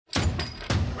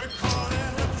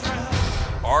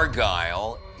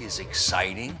Argylle is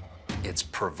exciting, it's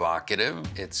provocative,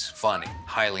 it's funny,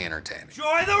 highly entertaining.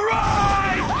 Enjoy the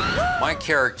ride! My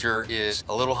character is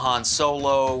a little Han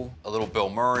Solo, a little Bill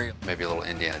Murray, maybe a little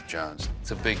Indiana Jones.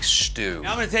 It's a big stew.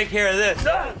 I'm gonna take care of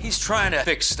this. He's trying to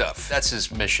fix stuff. That's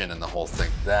his mission in the whole thing.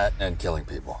 That and killing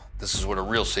people. This is what a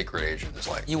real secret agent is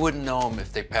like. You wouldn't know him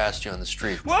if they passed you on the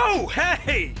street. Whoa,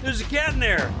 hey, there's a cat in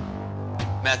there.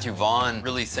 Matthew Vaughn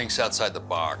really thinks outside the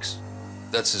box.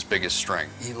 That's his biggest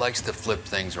strength. He likes to flip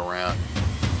things around.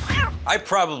 I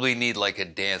probably need like a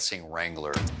dancing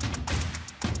wrangler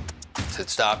to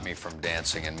stop me from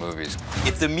dancing in movies.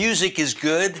 If the music is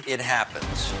good, it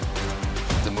happens.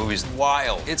 The movie's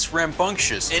wild, it's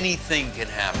rambunctious, anything can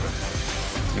happen.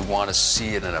 You want to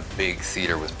see it in a big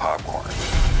theater with popcorn.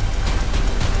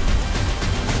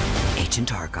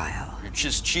 Agent Argylle. You're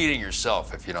just cheating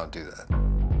yourself if you don't do that.